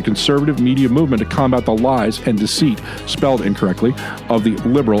to work in the conservative media movement to combat the lies and deceit," spelled incorrectly, of the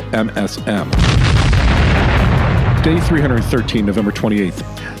liberal MSM. Day 313, November 28th.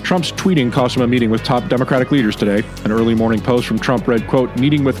 Trump's tweeting cost him a meeting with top Democratic leaders today. An early morning post from Trump read, quote,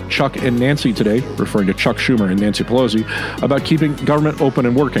 "Meeting with Chuck and Nancy today," referring to Chuck Schumer and Nancy Pelosi, "about keeping government open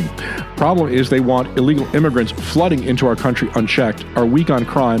and working. Problem is they want illegal immigrants flooding into our country unchecked, are weak on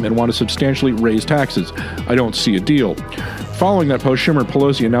crime, and want to substantially raise taxes. I don't see a deal." Following that post, Schumer and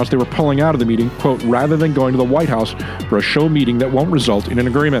Pelosi announced they were pulling out of the meeting, quote, "rather than going to the White House for a show meeting that won't result in an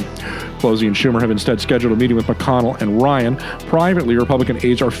agreement." Pelosi and Schumer have instead scheduled a meeting with McConnell and Ryan. Privately, Republican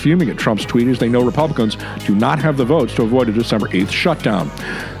aides are fuming at Trump's tweet as they know Republicans do not have the votes to avoid a December 8th shutdown.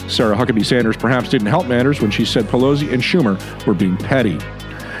 Sarah Huckabee Sanders perhaps didn't help matters when she said Pelosi and Schumer were being petty.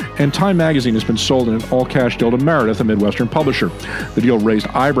 And Time Magazine has been sold in an all-cash deal to Meredith, a Midwestern publisher. The deal raised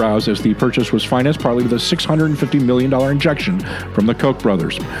eyebrows as the purchase was financed partly with a $650 million injection from the Koch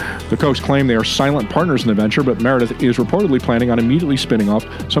brothers. The Kochs claim they are silent partners in the venture, but Meredith is reportedly planning on immediately spinning off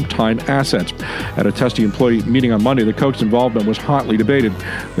some Time assets. At a Testy employee meeting on Monday, the Kochs' involvement was hotly debated.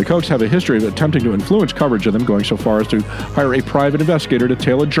 The Kochs have a history of attempting to influence coverage of them, going so far as to hire a private investigator to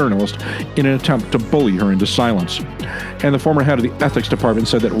tail a journalist in an attempt to bully her into silence. And the former head of the ethics department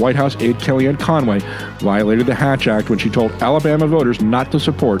said that White House aide Kellyanne Conway violated the Hatch Act when she told Alabama voters not to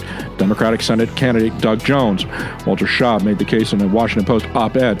support Democratic Senate candidate Doug Jones. Walter Schaub made the case in a Washington Post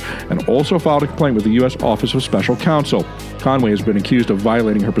op-ed and also filed a complaint with the U.S. Office of Special Counsel. Conway has been accused of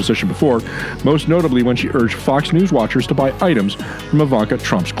violating her position before, most notably when she urged Fox News watchers to buy items from Ivanka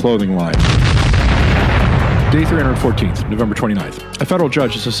Trump's clothing line. Day 314, November 29th. A federal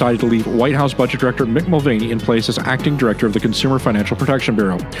judge has decided to leave White House Budget Director Mick Mulvaney in place as acting director of the Consumer Financial Protection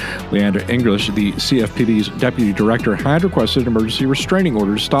Bureau. Leander English, the CFPB's deputy director, had requested an emergency restraining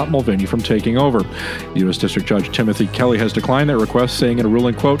order to stop Mulvaney from taking over. U.S. District Judge Timothy Kelly has declined that request, saying in a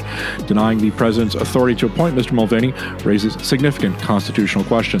ruling, quote, "Denying the president's authority to appoint Mr. Mulvaney raises significant constitutional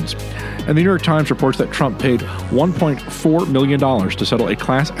questions." And the New York Times reports that Trump paid $1.4 million to settle a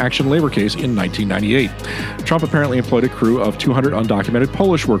class action labor case in 1998. Trump apparently employed a crew of 200 undocumented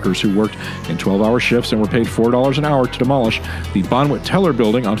Polish workers who worked in 12-hour shifts and were paid $4 an hour to demolish the Bonwit Teller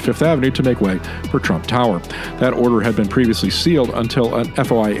building on Fifth Avenue to make way for Trump Tower. That order had been previously sealed until an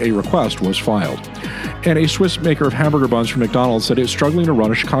FOIA request was filed. And a Swiss maker of hamburger buns from McDonald's said it's struggling to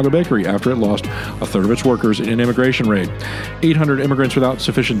run a Chicago bakery after it lost a third of its workers in an immigration raid. 800 immigrants without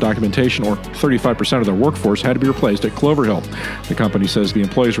sufficient documentation, or 35% of their workforce, had to be replaced at Clover Hill. The company says the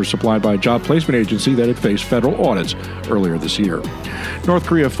employees were supplied by a job placement agency that had faced federal audits earlier this year. North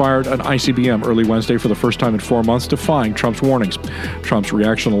Korea fired an ICBM early Wednesday for the first time in 4 months, defying Trump's warnings. Trump's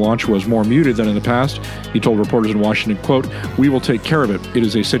reaction to the launch was more muted than in the past. He told reporters in Washington, quote, "We will take care of it. It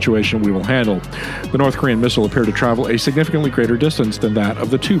is a situation we will handle." The North North Korean missile appeared to travel a significantly greater distance than that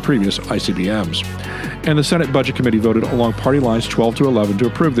of the 2 previous ICBMs. And the Senate Budget Committee voted along party lines 12-11 to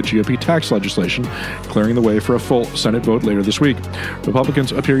approve the GOP tax legislation, clearing the way for a full Senate vote later this week.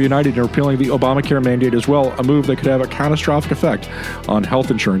 Republicans appear united in repealing the Obamacare mandate as well, a move that could have a catastrophic effect on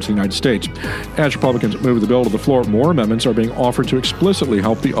health insurance in the United States. As Republicans move the bill to the floor, more amendments are being offered to explicitly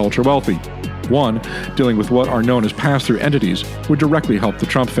help the ultra-wealthy. One, dealing with what are known as pass-through entities, would directly help the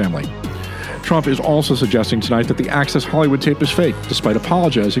Trump family. Trump is also suggesting tonight that the Access Hollywood tape is fake, despite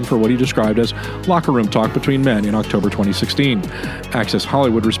apologizing for what he described as locker room talk between men in October 2016. Access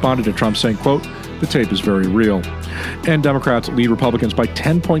Hollywood responded to Trump saying, quote, "The tape is very real." And Democrats lead Republicans by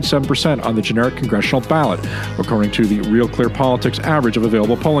 10.7% on the generic congressional ballot, according to the Real Clear Politics average of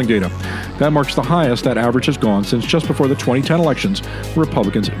available polling data. That marks the highest that average has gone since just before the 2010 elections, where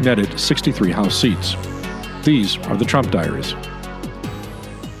Republicans netted 63 House seats. These are the Trump Diaries.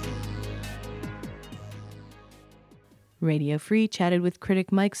 Radio Free chatted with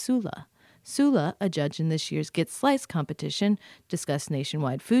critic Mike Sula. Sula, a judge in this year's Get Sliced competition, discussed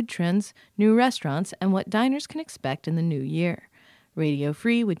nationwide food trends, new restaurants, and what diners can expect in the new year. Radio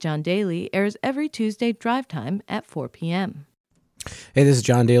Free with John Daly airs every Tuesday drive time at 4 p.m. Hey, this is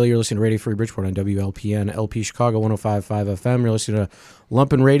John Daly. You're listening to Radio Free Bridgeport on WLPN, LP Chicago 105.5 FM. You're listening to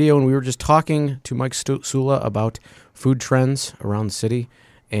Lumpen Radio, and we were just talking to Mike Sula about food trends around the city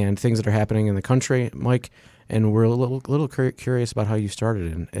and things that are happening in the country. Mike, and we're a little curious about how you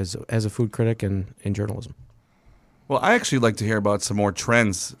started as a food critic and in journalism. Well, I actually like to hear about some more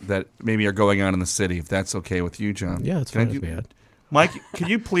trends that maybe are going on in the city, if that's okay with you, John. Yeah, it's fine with me. Mike, could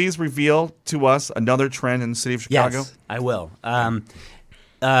you please reveal to us another trend in the city of Chicago? Yes, I will.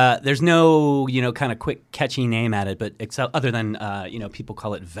 There's no, kind of quick, catchy name at it, but other than, people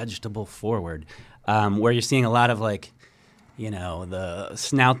call it vegetable forward, where you're seeing a lot of the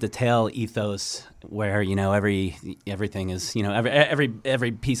snout to tail ethos, where everything is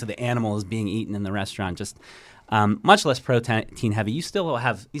every piece of the animal is being eaten in the restaurant, just much less protein heavy. You still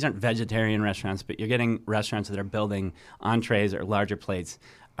have, these aren't vegetarian restaurants, but you're getting restaurants that are building entrees or larger plates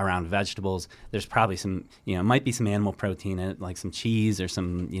around vegetables. There's probably some, might be some animal protein in it, like some cheese or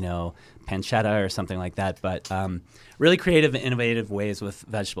some, pancetta or something like that. But really creative and innovative ways with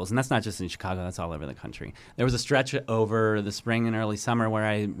vegetables. And that's not just in Chicago, that's all over the country. There was a stretch over the spring and early summer where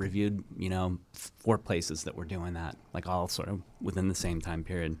I reviewed, 4 places that were doing that, like all sort of within the same time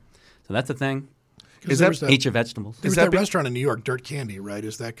period. So that's a thing. Eat your vegetables. There was that restaurant in New York, Dirt Candy, right?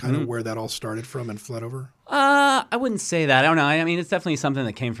 Is that kind of where that all started from and fled over? I wouldn't say that. I don't know. I mean, it's definitely something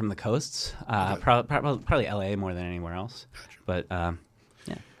that came from the coasts, probably L.A. more than anywhere else. Gotcha. But,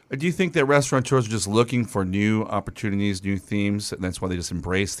 yeah. Do you think that restaurateurs are just looking for new opportunities, new themes, and that's why they just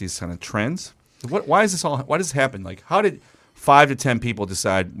embrace these kind of trends? Why does this happen? Like, how did 5 to 10 people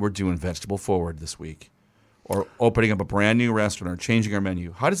decide we're doing vegetable forward this week? Or opening up a brand new restaurant or changing our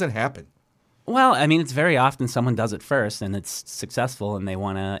menu? How does that happen? Well, I mean, it's very often someone does it first and it's successful and they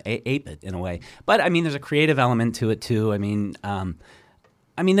want to ape it in a way. But, I mean, there's a creative element to it, too. I mean,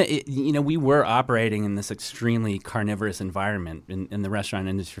 we were operating in this extremely carnivorous environment in the restaurant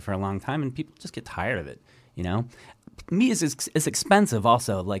industry for a long time, and people just get tired of it, Meat is expensive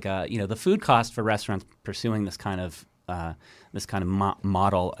also. Like, the food cost for restaurants pursuing this kind of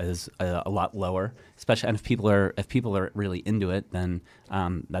model is a lot lower, especially, and if people are really into it, then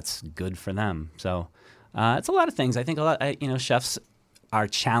that's good for them. So it's a lot of things. I think chefs are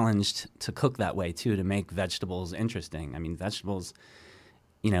challenged to cook that way too, to make vegetables interesting. I mean, vegetables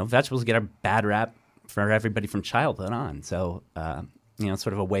get a bad rap for everybody from childhood on. So it's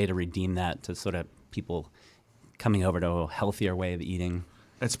sort of a way to redeem that, to sort of people coming over to a healthier way of eating.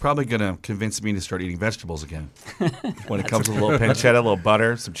 It's probably going to convince me to start eating vegetables again. When it comes with a little pancetta, a little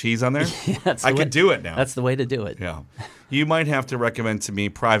butter, some cheese on there, I could do it now. That's the way to do it. Yeah. You might have to recommend to me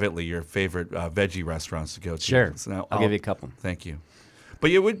privately your favorite veggie restaurants to go to. Sure. So I'll give you a couple. Thank you. But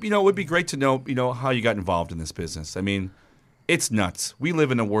it would be great to know, how you got involved in this business. I mean, it's nuts. We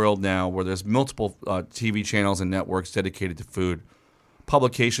live in a world now where there's multiple TV channels and networks dedicated to food.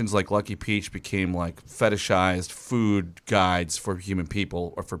 Publications like Lucky Peach became like fetishized food guides for human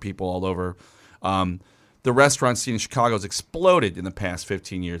people or for people all over. The restaurant scene in Chicago has exploded in the past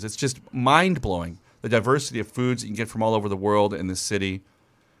 15 years. It's just mind-blowing, the diversity of foods you can get from all over the world in this city.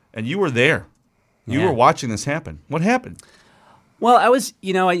 And you were there. You were watching this happen. What happened? Well, I was,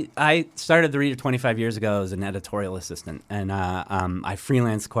 I started The Reader 25 years ago as an editorial assistant, and I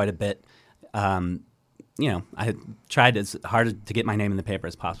freelanced quite a bit. I had tried as hard to get my name in the paper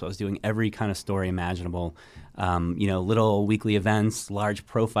as possible. I was doing every kind of story imaginable, little weekly events, large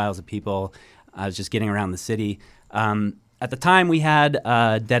profiles of people. I was just getting around the city. at the time, we had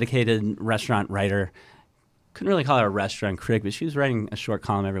a dedicated restaurant writer. Couldn't really call her a restaurant critic, but she was writing a short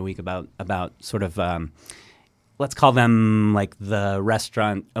column every week about sort of, let's call them like the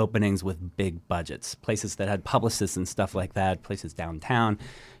restaurant openings with big budgets, places that had publicists and stuff like that, places downtown.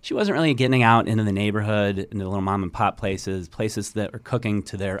 She wasn't really getting out into the neighborhood, into the little mom and pop places that were cooking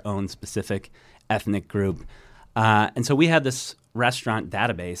to their own specific ethnic group. And so we had this restaurant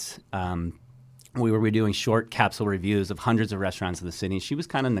database. We were doing short capsule reviews of hundreds of restaurants in the city. She was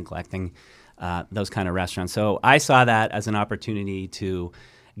kind of neglecting those kind of restaurants. So I saw that as an opportunity to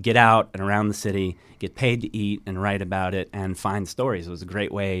get out and around the city, get paid to eat and write about it and find stories. It was a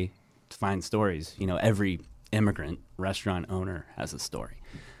great way to find stories. You know, every immigrant restaurant owner has a story.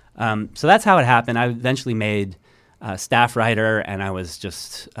 So that's how it happened. I eventually made staff writer, and I was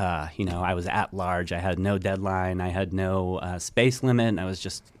just, I was at large. I had no deadline. I had no space limit. And I was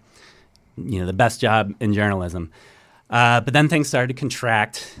just, the best job in journalism. But then things started to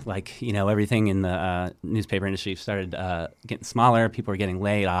contract, like, everything in the newspaper industry started getting smaller. People were getting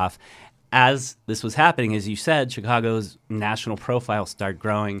laid off. As this was happening, as you said, Chicago's national profile started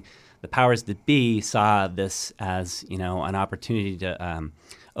growing. The powers that be saw this as, an opportunity to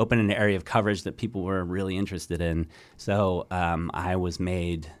open an area of coverage that people were really interested in. So I was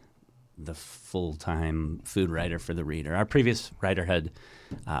made the full-time food writer for The Reader. Our previous writer had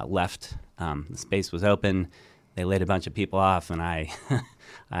left. The space was open. They laid a bunch of people off, and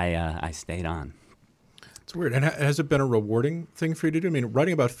I stayed on. It's weird. And has it been a rewarding thing for you to do? I mean,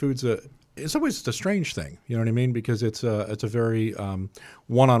 writing about food's it's always a strange thing. You know what I mean? Because it's a very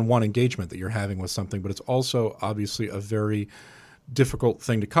one-on-one engagement that you're having with something, but it's also obviously a very difficult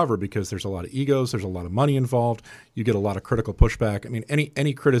thing to cover because there's a lot of egos, there's a lot of money involved. You get a lot of critical pushback. I mean,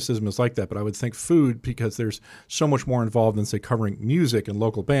 any criticism is like that, but I would think food, because there's so much more involved than, say, covering music and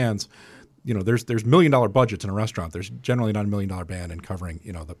local bands. There's $1 million budgets in a restaurant. There's generally not $1 million band in covering,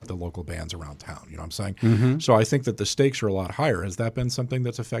 the local bands around town. You know what I'm saying? Mm-hmm. So I think that the stakes are a lot higher. Has that been something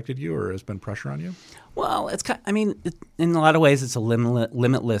that's affected you, or has been pressure on you? Well, in a lot of ways, it's a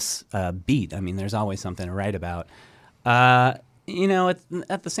limitless beat. I mean, there's always something to write about. At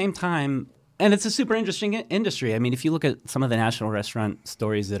the same time, and it's a super interesting industry. I mean, if you look at some of the national restaurant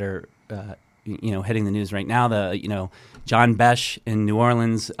stories that are, hitting the news right now, John Besh in New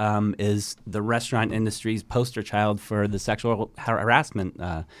Orleans is the restaurant industry's poster child for the sexual harassment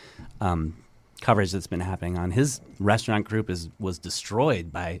coverage that's been happening on his restaurant group. Was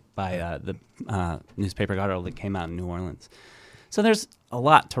destroyed by the newspaper article that came out in New Orleans. So there's a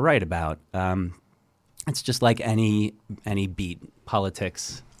lot to write about. It's just like any beat,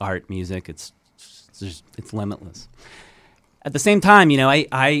 politics, art, music. It's limitless. At the same time,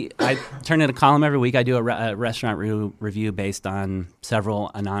 I turn in a column every week. I do a restaurant review based on several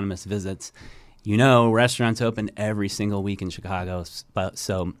anonymous visits. Restaurants open every single week in Chicago, but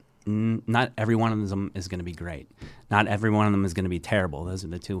not every one of them is going to be great. Not every one of them is going to be terrible. Those are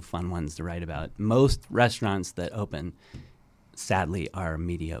the two fun ones to write about. Most restaurants that open, sadly, are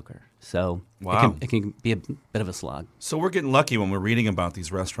mediocre. So wow. It can be a bit of a slog. So we're getting lucky when we're reading about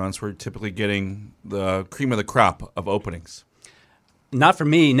these restaurants. We're typically getting the cream of the crop of openings. Not for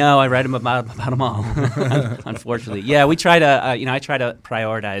me. No, I write about them all. Unfortunately, yeah. We try to. I try to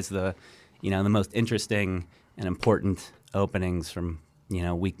prioritize the most interesting and important openings from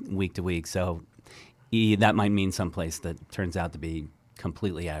week to week. So that might mean someplace that turns out to be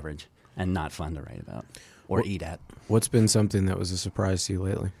completely average and not fun to write about or eat at. What's been something that was a surprise to you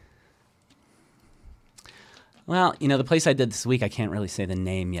lately? Well, the place I did this week, I can't really say the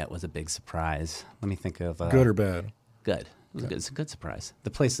name yet, was a big surprise. Let me think of good or bad. Good. It's a good surprise.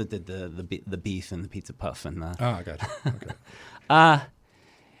 The place that did the beef and the pizza puff and the. Oh, I got you. Okay.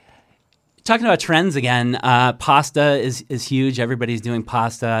 Talking about trends again, pasta is huge. Everybody's doing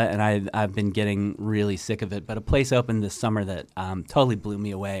pasta, and I've been getting really sick of it. But a place opened this summer that totally blew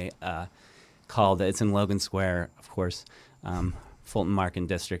me away. It's in Logan Square, of course. Fulton Market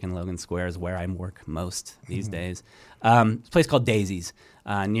District in Logan Square is where I work most these days. It's a place called Daisy's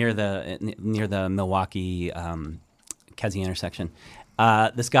near the Milwaukee Kesey intersection.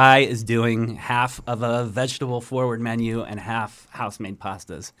 This guy is doing half of a vegetable-forward menu and half house-made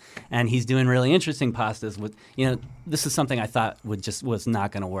pastas, and he's doing really interesting pastas. With this is something I thought was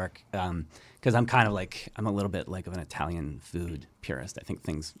not going to work because I'm a little bit like of an Italian food purist. I think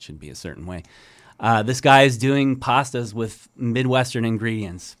things should be a certain way. This guy is doing pastas with Midwestern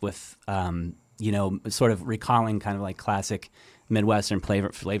ingredients, with sort of recalling kind of like classic Midwestern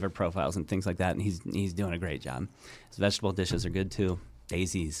flavor profiles and things like that, and he's doing a great job. His vegetable dishes are good too.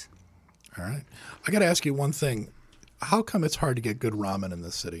 Daisy's. All right. I got to ask you one thing. How come it's hard to get good ramen in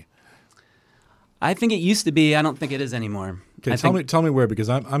this city? I think it used to be. I don't think it is anymore. Okay, tell me where, because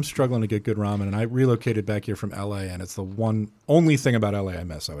I'm struggling to get good ramen, and I relocated back here from LA, and it's the only thing about LA I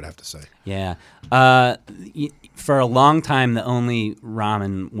miss, I would have to say. Yeah. For a long time, the only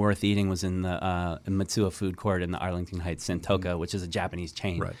ramen worth eating was in the Matsuo Food Court in the Arlington Heights Santoka, which is a Japanese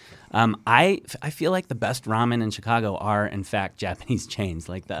chain. Right. I feel like the best ramen in Chicago are, in fact, Japanese chains.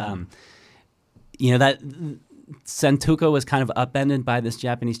 Like that Santoka was kind of upended by this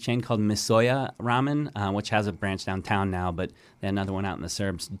Japanese chain called Misoya Ramen, which has a branch downtown now, but they had another one out in the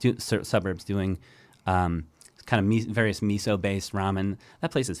suburbs doing kind of various miso-based ramen.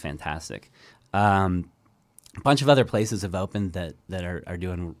 That place is fantastic. A bunch of other places have opened that are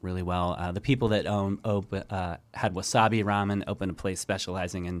doing really well. The people that had Wasabi Ramen, opened a place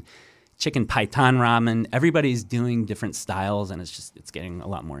specializing in chicken paitan ramen. Everybody's doing different styles, and it's getting a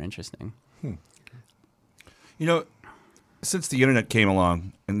lot more interesting. You know, since the internet came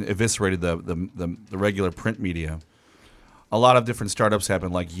along and eviscerated the regular print media, a lot of different startups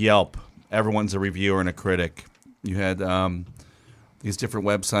happened, like Yelp. Everyone's a reviewer and a critic. You had these different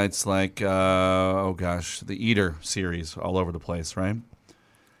websites like, the Eater series all over the place, right?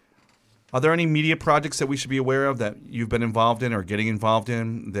 Are there any media projects that we should be aware of that you've been involved in or getting involved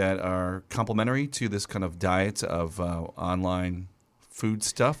in that are complementary to this kind of diet of online food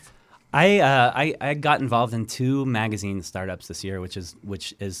stuff? I got involved in 2 magazine startups this year, which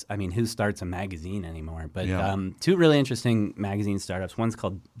is I mean, who starts a magazine anymore? But 2 really interesting magazine startups. One's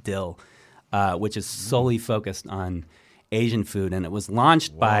called Dill, which is solely focused on Asian food, and it was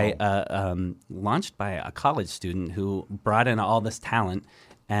launched by a college student who brought in all this talent.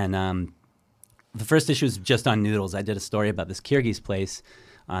 And the first issue is just on noodles. I did a story about this Kyrgyz place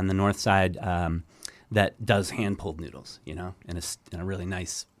on the north side that does hand-pulled noodles, in a really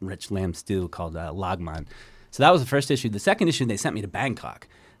nice, rich lamb stew called lagman. So that was the first issue. The second issue, they sent me to Bangkok.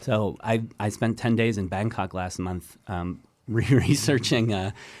 So I spent 10 days in Bangkok last month researching.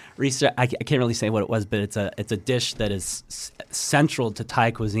 I can't really say what it was, but it's a dish that is central to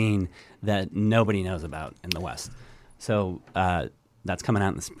Thai cuisine that nobody knows about in the West. So that's coming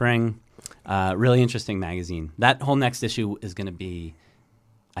out in the spring. Really interesting magazine. That whole next issue is going to be.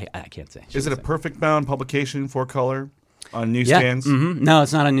 I can't say. Is it a perfect bound publication, 4-color, on newsstands? Yeah. Mm-hmm. No,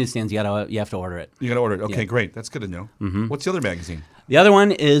 it's not on newsstands. You have to order it. You got to order it. Okay, yeah. Great. That's good to know. Mm-hmm. What's the other magazine? The other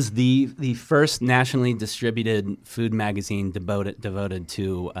one is the first nationally distributed food magazine devoted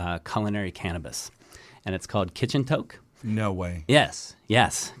to culinary cannabis, and it's called Kitchen Toke. No way. Yes,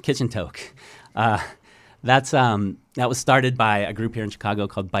 Kitchen Toke. That was started by a group here in Chicago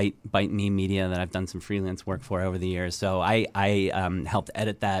called Bite Me Media that I've done some freelance work for over the years. So I helped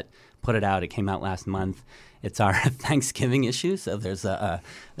edit that, put it out. It came out last month. It's our Thanksgiving issue, so there's a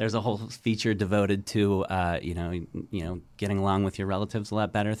whole feature devoted to getting along with your relatives a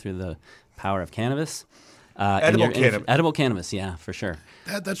lot better through the power of cannabis. Edible cannabis, yeah, for sure.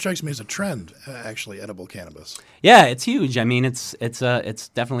 That strikes me as a trend, actually, edible cannabis. Yeah, it's huge. I mean, it's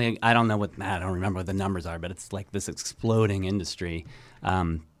definitely. I don't remember what the numbers are, but it's like this exploding industry.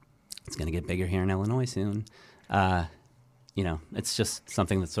 It's going to get bigger here in Illinois soon. It's just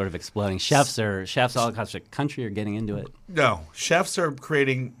something that's sort of exploding. Chefs all across the country are getting into it. No, chefs are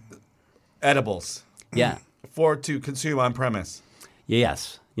creating edibles. Yeah, to consume on premise.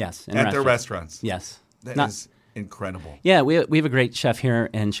 Yes, at their restaurants. Yes. That is incredible. Yeah, we have a great chef here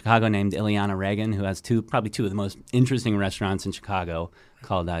in Chicago named Ileana Reagan, who has probably two of the most interesting restaurants in Chicago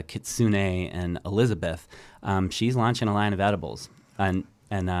called Kitsune and Elizabeth. She's launching a line of edibles, and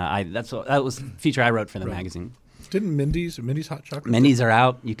that was a feature I wrote for the magazine. Didn't Mindy's hot chocolate? Mindy's are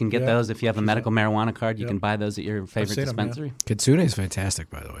out. You can get those if you have a medical marijuana card. You can buy those at your favorite dispensary. Yeah. Kitsune is fantastic,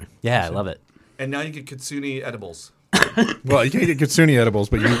 by the way. Yeah, I love it. And now you get Kitsune edibles. Well, you can't get Kitsune edibles,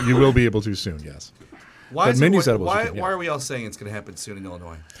 but you will be able to soon. Yes. Why are we all saying it's going to happen soon in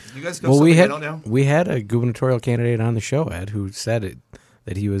Illinois? You guys know something I don't know? We had a gubernatorial candidate on the show, Ed, who said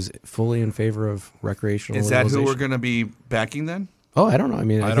that he was fully in favor of recreational legalization. Is that who we're going to be backing then? Oh, I don't know. I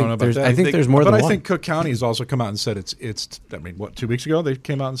mean, I don't know about that. I think there's more than one. But I think Cook County has also come out and said it's. I mean, 2 weeks ago they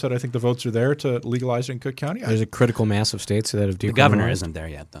came out and said I think the votes are there to legalize in Cook County. There's a critical mass of states that have decriminalized. The governor isn't there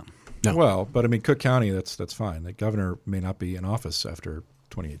yet, though. No. Well, but I mean, Cook County, that's fine. The governor may not be in office after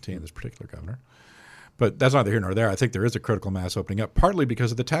 2018. This particular governor. But that's neither here nor there. I think there is a critical mass opening up, partly because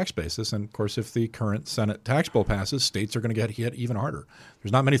of the tax basis. And, of course, if the current Senate tax bill passes, states are going to get hit even harder.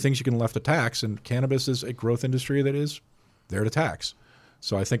 There's not many things you can left to tax, and cannabis is a growth industry that is there to tax.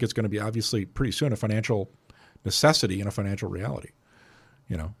 So I think it's going to be obviously pretty soon a financial necessity and a financial reality,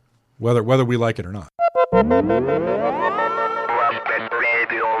 whether we like it or not.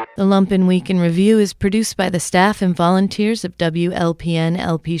 The Lumpen Week in Review is produced by the staff and volunteers of WLPN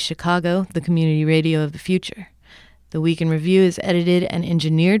LP Chicago, the community radio of the future. The Week in Review is edited and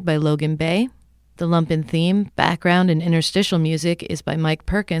engineered by Logan Bay. The Lumpen theme, background, and interstitial music is by Mike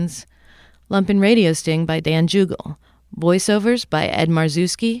Perkins. Lumpen Radio Sting by Dan Jugel. Voiceovers by Ed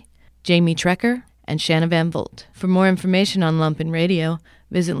Marzewski, Jamie Trecker, and Shanna Van Volt. For more information on Lumpen Radio,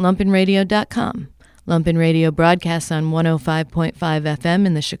 visit lumpenradio.com. Lumpen Radio broadcasts on 105.5 FM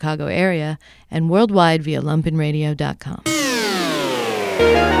in the Chicago area and worldwide via lumpenradio.com.